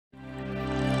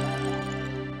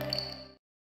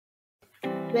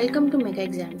Welcome to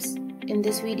MegaExams. In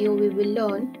this video, we will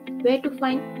learn where to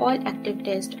find all active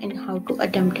tests and how to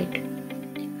attempt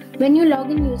it. When you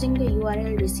log in using the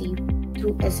URL received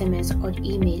through SMS or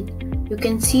email, you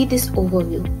can see this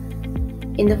overview.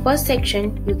 In the first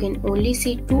section, you can only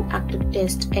see 2 active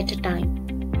tests at a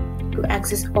time. To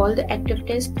access all the active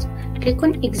tests, click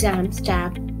on Exams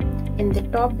tab in the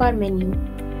top bar menu.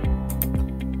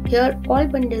 Here, all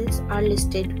bundles are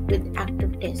listed with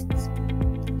active tests.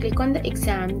 Click on the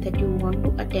exam that you want to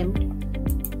attempt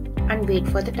and wait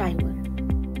for the timer.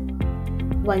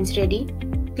 Once ready,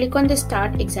 click on the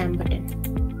Start Exam button.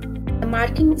 The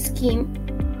marking scheme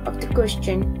of the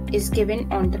question is given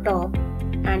on the top,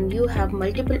 and you have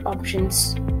multiple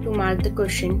options to mark the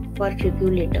question for review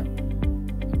later.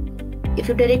 If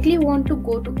you directly want to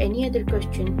go to any other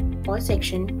question or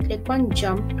section, click on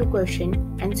Jump to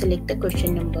Question and select the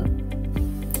question number.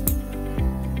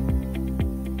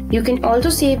 You can also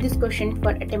save this question for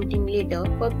attempting later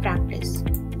for practice.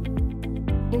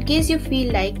 In case you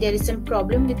feel like there is some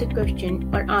problem with the question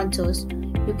or answers,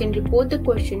 you can report the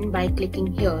question by clicking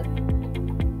here.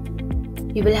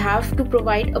 You will have to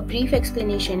provide a brief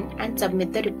explanation and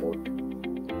submit the report.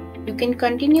 You can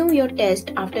continue your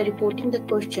test after reporting the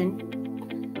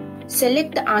question.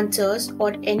 Select the answers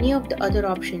or any of the other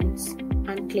options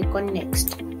and click on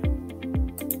Next.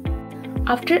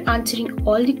 After answering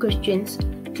all the questions,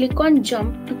 click on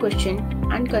Jump to Question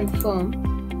and confirm.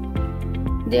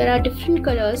 There are different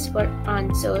colors for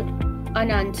answered,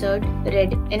 unanswered,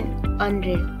 read and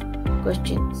unread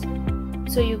questions,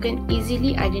 so you can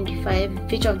easily identify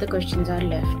which of the questions are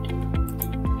left.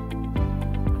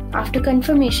 After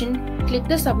confirmation, click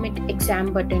the Submit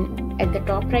Exam button at the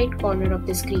top right corner of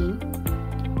the screen.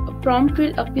 A prompt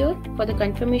will appear for the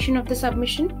confirmation of the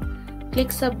submission. Click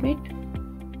Submit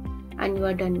and you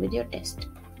are done with your test.